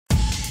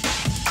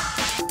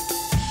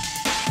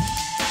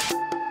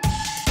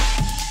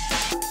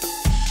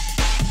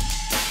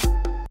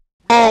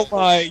Oh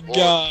my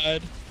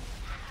god.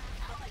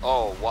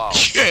 Oh wow.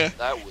 Yeah.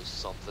 That was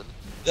something.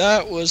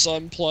 That was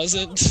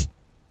unpleasant.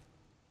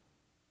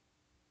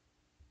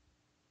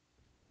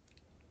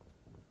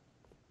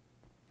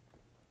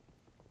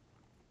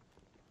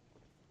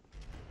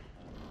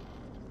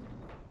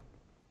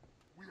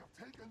 We have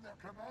taken their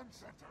command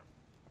center.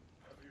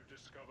 Have you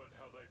discovered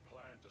how they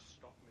plan to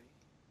stop me?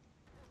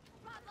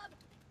 Problem!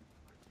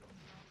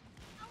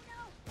 Oh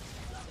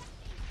no!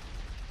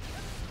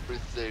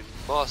 Everything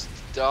must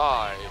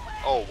die.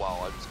 Oh wow,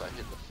 I just got hit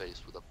in the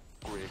face with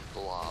a green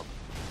blob.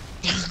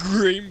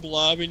 Green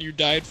blob and you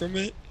died from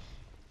it?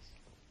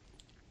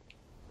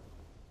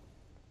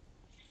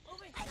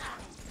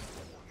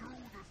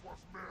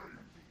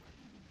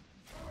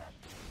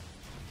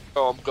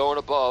 Oh, I'm going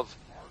above.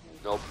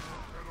 Nope.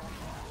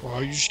 Wow,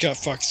 you just got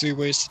fucked 3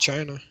 ways to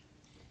China.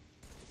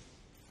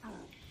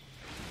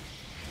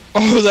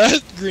 Oh,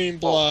 that green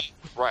blob.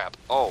 Crap.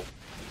 Oh.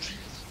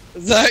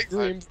 That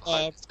green I-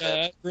 blob. Yeah,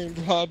 that green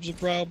blob's a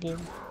problem.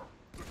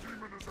 The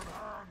demon is at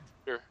hand.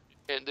 Here. You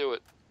can't do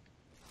it.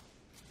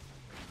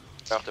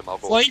 After him, I'll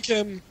go. Flank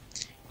him.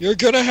 You're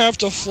gonna have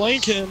to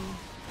flank him.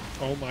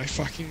 Oh my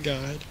fucking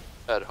god.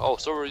 Dead. Oh,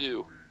 so are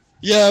you.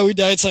 Yeah, we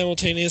died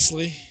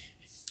simultaneously.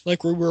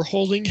 Like we were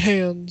holding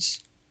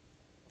hands.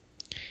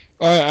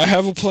 Alright, I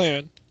have a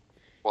plan.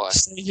 Why?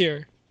 Stay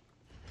here.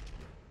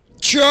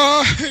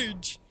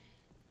 Charge!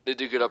 Need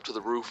to get up to the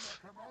roof.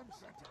 Command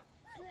center.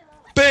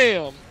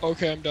 Bam!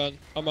 Okay, I'm done.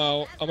 I'm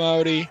out. I'm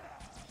outie. Here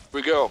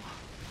we go.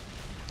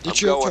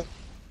 It's I'm your going. turn.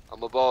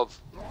 I'm above.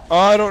 Oh,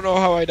 I don't know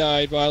how I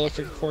died, but I look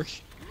like a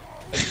corky.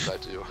 I think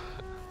I do.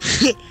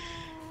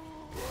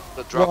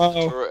 Gonna drop Wow.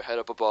 the turret, head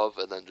up above,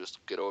 and then just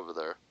get over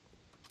there.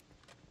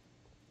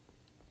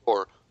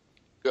 Or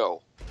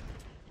go.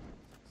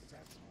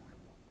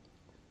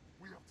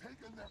 We have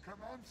taken their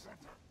command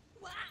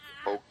center.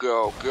 Oh,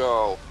 go,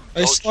 go. I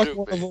Don't stuck shoot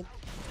one me. of them.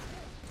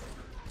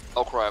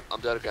 Oh crap, I'm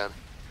dead again.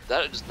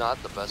 That is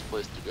not the best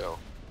place to go.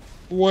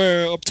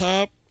 Where? Up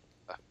top?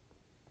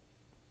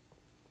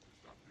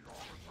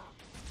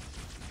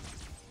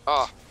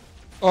 Ah,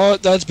 Oh,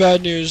 that's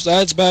bad news.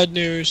 That's bad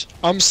news.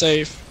 I'm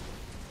safe.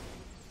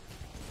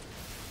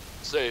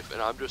 safe,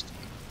 and I'm just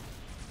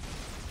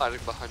hiding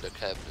behind a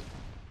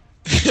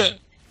cabinet.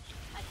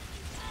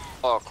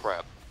 Oh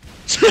crap.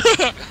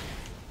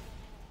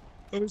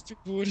 I wish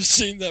people would have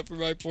seen that from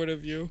my point of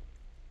view.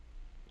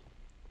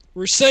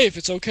 We're safe.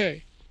 It's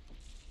okay.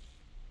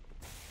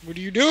 What are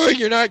you doing?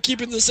 You're not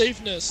keeping the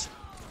safeness.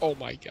 Oh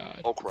my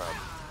god. Oh crap.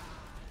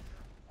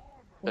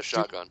 A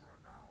shotgun.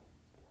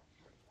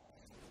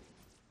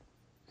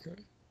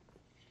 Okay.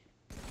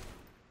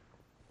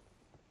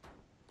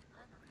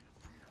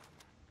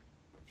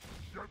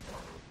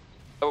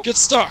 Oh, Get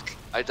stuck.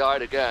 I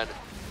died again.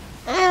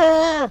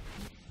 Ah!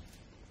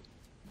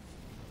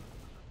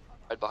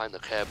 Right behind the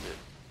cabinet.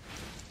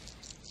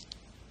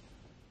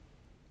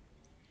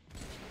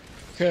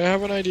 Okay, I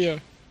have an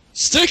idea.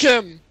 Stick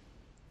him!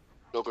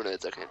 No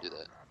grenades, I can't do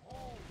that.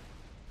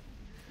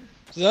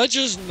 Did that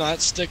just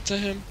not stick to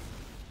him?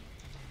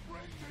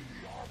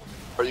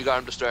 Or you got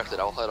him distracted,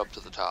 I'll head up to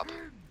the top.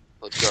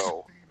 Let's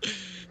go.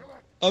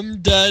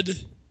 I'm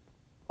dead.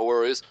 No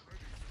worries.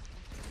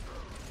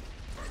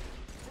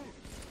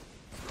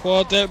 Pull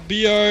out that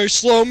BR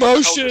slow How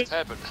motion. just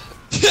happened?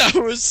 That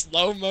was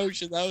slow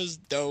motion. That was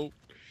dope.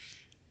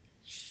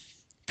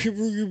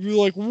 People are gonna be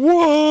like,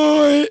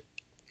 what?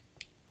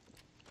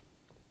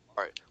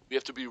 Alright, we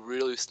have to be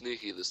really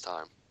sneaky this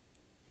time.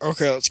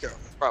 Okay, let's go.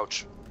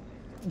 Crouch.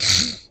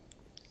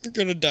 You're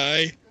gonna die.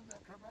 In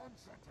their command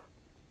center.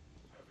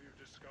 Have you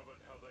discovered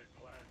how they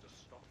plan to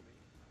stop me?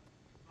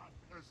 Not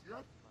as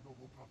yet,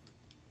 noble puppet.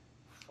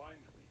 Find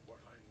me what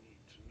I need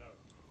to know,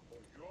 or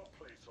your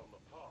place on the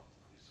path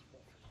is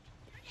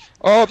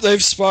forfeit. Oh,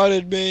 they've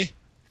spotted me.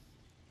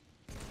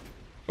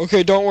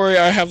 Okay, don't worry,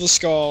 I have the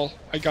skull.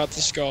 I got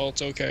the skull,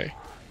 it's okay.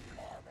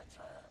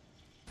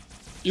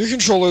 Your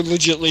controller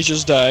legitly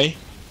just die.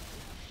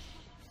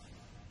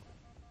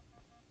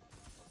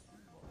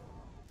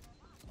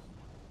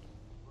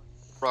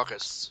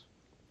 Ruckus.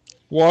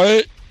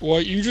 What?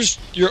 What?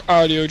 Your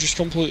audio just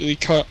completely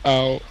cut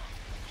out.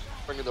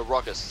 Bringing the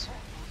ruckus.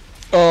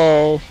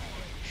 Oh.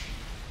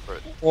 Right.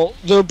 Well,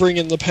 they're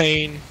bringing the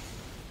pain.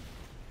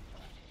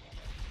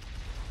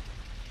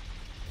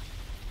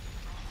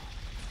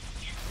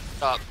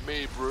 Not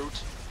me, brute.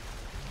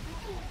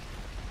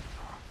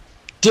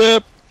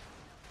 Dip!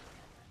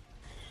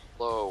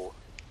 Low.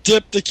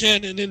 Dip the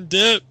cannon and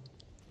dip!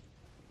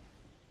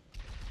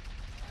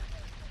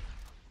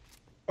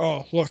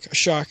 Oh, look, a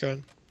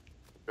shotgun.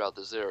 Throughout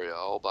this area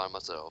all by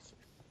myself.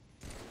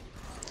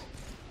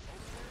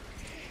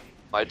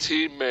 My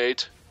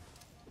teammate.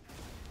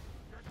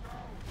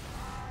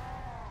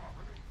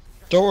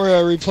 Don't worry, I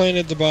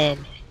replanted the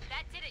bomb.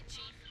 That did it,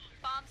 Chief.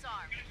 Bomb's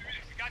armed.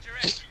 You got your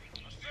exit.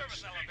 A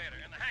service elevator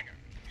in the hangar.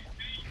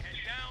 Head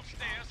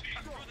downstairs,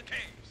 cut through the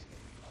caves.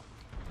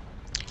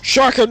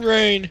 Shotgun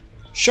rain!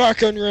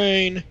 Shotgun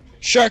rain!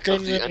 That's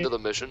Shotgun the end rain! of the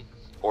mission,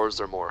 or is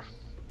there more?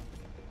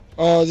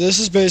 Oh, this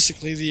is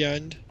basically the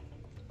end.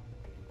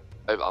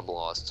 I'm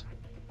lost.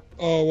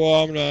 Oh,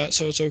 well, I'm not,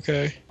 so it's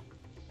okay.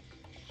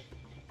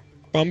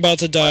 I'm about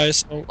to die,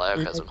 so... Lag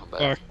we hasn't won't come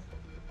back. die.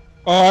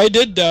 Oh, I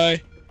did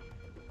die.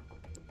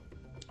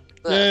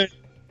 There. Yay.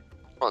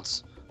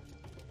 Once.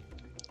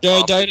 Yeah,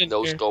 I died in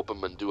no here. scope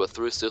him and do a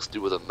 360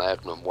 with a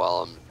magnum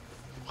while I'm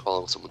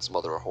calling someone's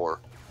mother a whore.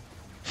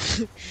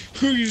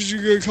 Who's you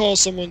gonna call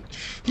someone?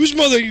 Whose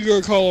mother you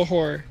gonna call a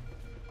whore?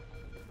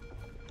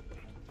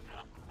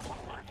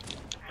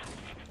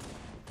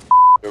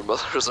 Your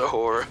mother's a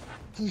whore.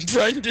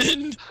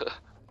 Brendan?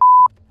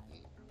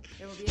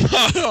 There will be a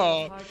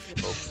Oh.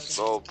 hardship.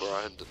 No,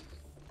 Brandon.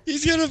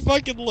 He's gonna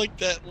fucking like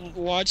that,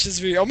 watch this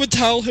video. I'm gonna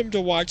tell him to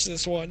watch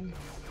this one.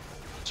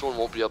 This one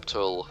won't be up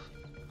till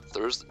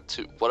Thursday,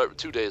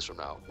 2 days from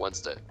now,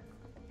 Wednesday.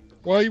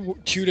 Why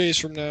 2 days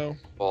from now?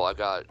 Well, I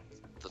got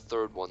the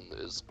third one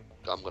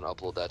I'm gonna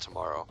upload that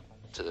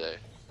today.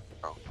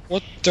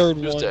 What third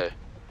Tuesday.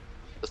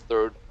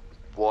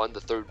 one?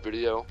 The third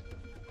video.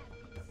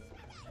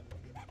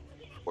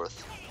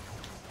 Fourth.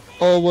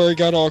 Oh, where it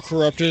got all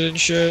corrupted and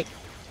shit?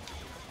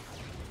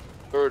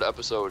 Third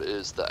episode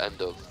is the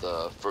end of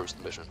the first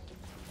mission.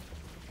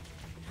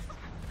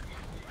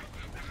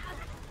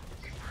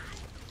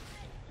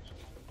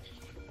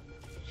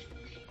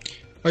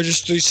 I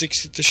just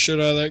 360'd the shit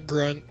out of that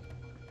grunt.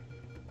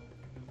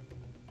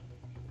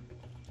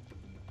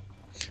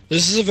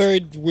 This is a very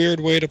weird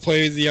way to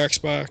play the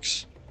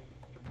Xbox.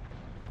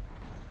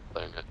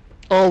 Playing it.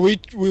 Oh,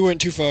 we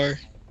went too far.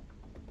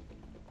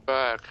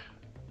 Back.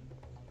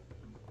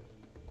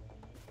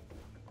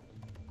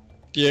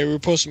 Yeah, we were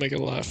supposed to make a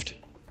left.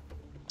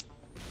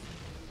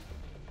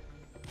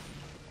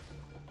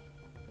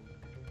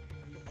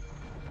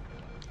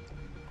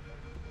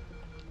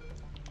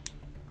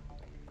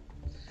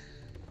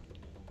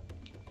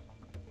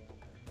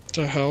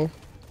 The hell?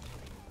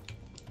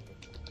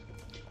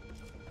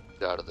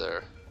 Get out of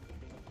there.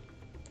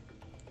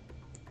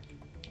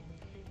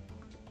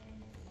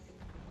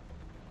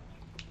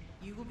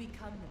 You will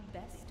become the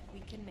best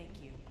we can make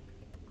you.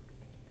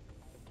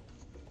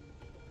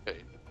 Okay.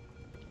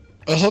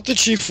 I thought the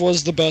Chief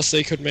was the best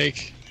they could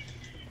make.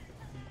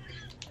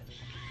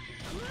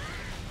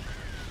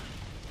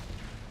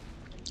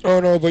 Oh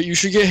no, but you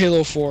should get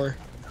Halo 4.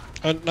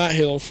 Not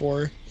Halo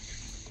 4.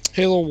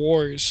 Halo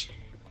Wars.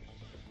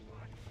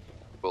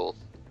 Well,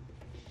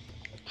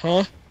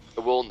 Huh?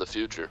 I will in the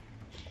future.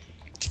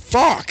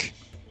 Fuck!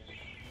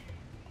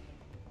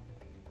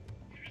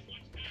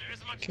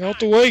 Get out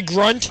the way,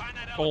 grunt!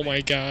 Oh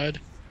my god.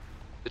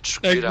 Bitch,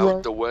 That get grunt.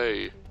 out the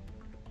way.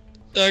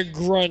 That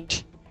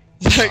grunt.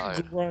 That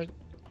God. grunt.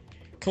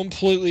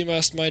 Completely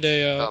messed my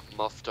day up. Got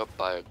muffed up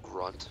by a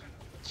grunt.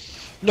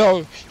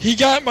 No, he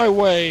got my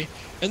way,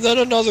 and then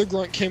another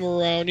grunt came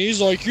around.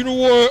 He's like, you know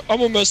what? I'm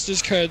gonna mess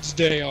this kid's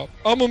day up.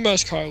 I'm gonna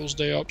mess Kyle's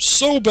day up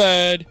so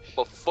bad.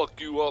 But fuck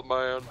you up,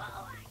 man.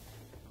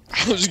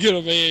 I was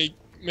gonna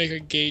make a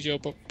gay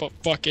joke, but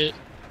fuck it.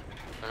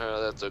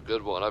 That's a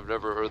good one. I've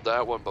never heard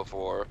that one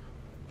before.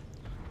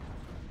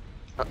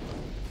 I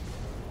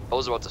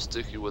was about to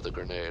stick you with a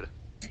grenade.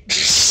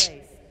 This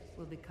place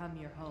will become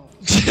your home.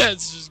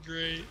 That's just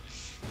great.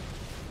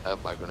 I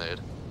have my grenade.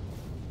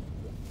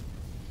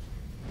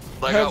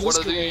 I Have got one this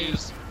of grenade.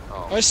 these.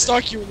 Oh, I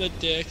stuck you in the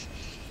dick.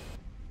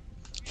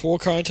 Full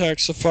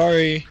contact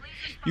Safari.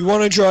 You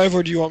want to drive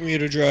or do you want me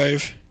to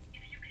drive?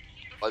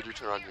 why'd you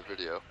turn on your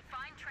video?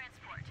 Find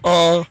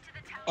transport.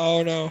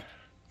 Oh no.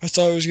 I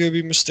thought it was gonna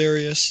be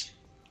mysterious.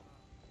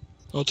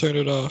 I'll turn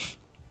it off.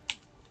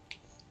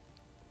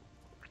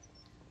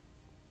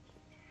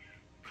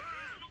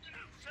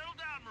 Settle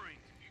down,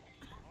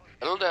 Marines.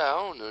 Settle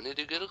down, no need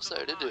to get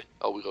excited.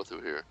 Oh, we go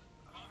through here.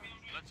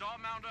 Let's all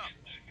mount up.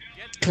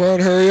 Get Come on,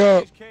 hurry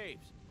up. these caves.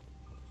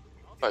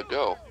 Alright,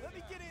 go. Let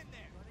me get in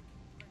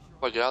there.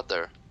 How do I get out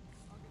there?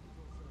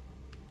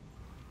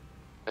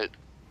 Hey,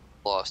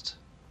 lost.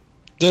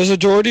 There's a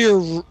door to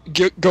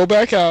your go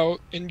back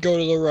out and go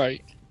to the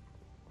right.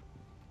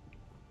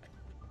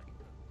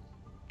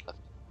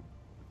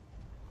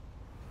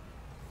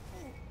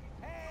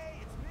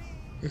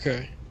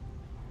 Okay.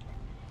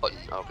 Button,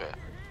 okay.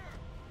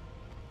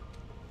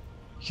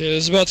 Okay,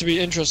 this is about to be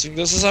interesting.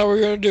 This is how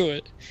we're gonna do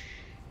it.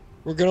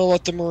 We're gonna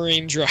let the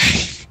Marine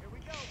drive.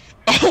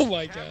 Oh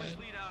my god.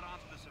 Lead out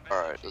onto the cement.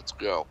 Alright, let's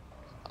go.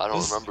 I don't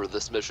This- remember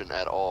this mission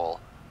at all.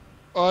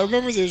 Oh, I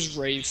remember there's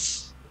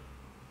Wraiths.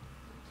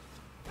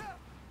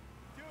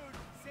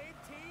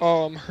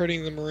 Oh, I'm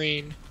hurting the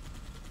Marine.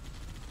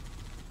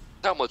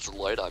 How much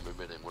light I'm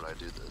emitting when I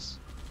do this.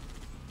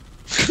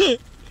 It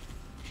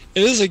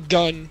is a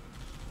gun.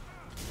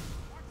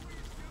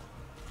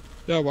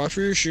 Yeah, watch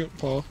where you're shooting,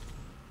 Paul.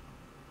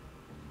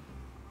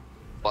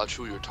 Watch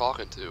who you're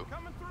talking to.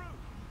 Coming through.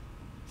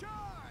 Charge.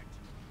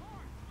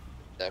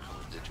 That one,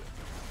 did you?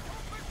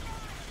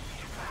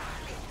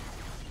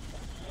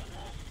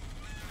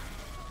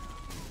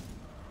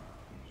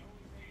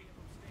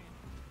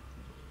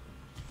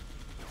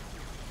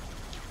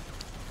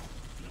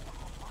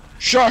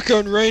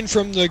 Shotgun rain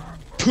from the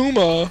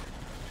Puma.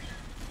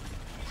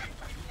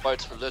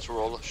 Quite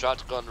literal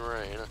shotgun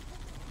rain.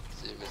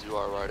 seeing as you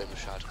are riding a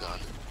shotgun.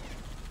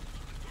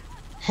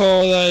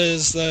 Oh,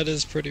 that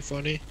is pretty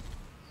funny.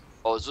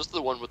 Oh, is this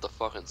the one with the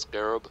fucking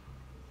scarab?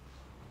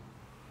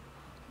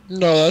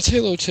 No, that's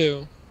Halo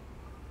 2.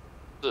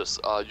 This,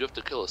 you have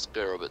to kill a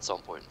scarab at some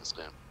point in this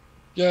game.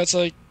 Yeah, it's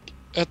like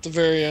at the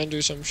very end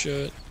or some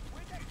shit.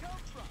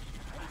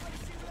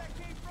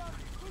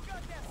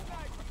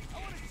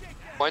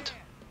 Point?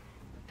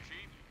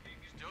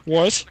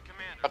 What?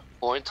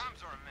 Point?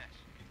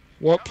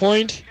 What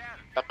point?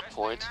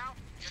 Checkpoint.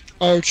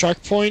 Oh,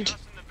 checkpoint?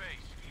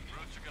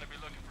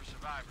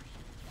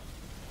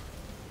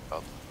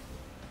 Oh.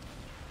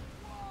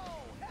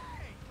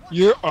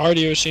 Your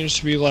audio seems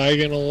to be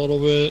lagging a little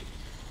bit.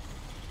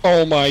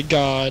 Oh my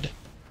god.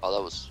 Oh,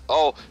 that was.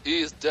 Oh,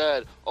 he's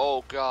dead.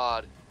 Oh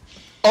god.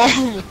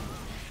 Oh!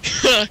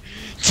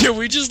 Did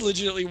we just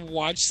legitimately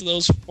watch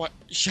those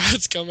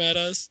shots come at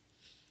us?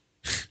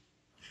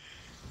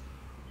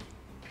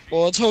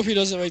 Well, let's hope he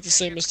doesn't make the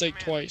same mistake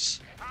twice.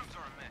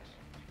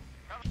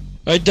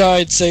 I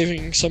died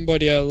saving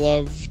somebody I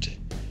loved.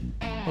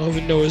 I don't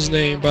even know his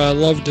name, but I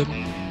loved him.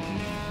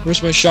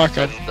 Where's my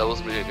shotgun? That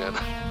was me again.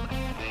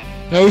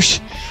 Oh,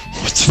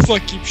 what the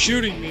fuck keeps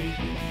shooting me?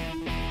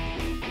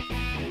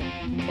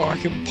 Oh, I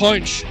can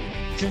punch.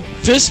 I can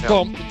fist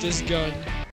bump with this gun.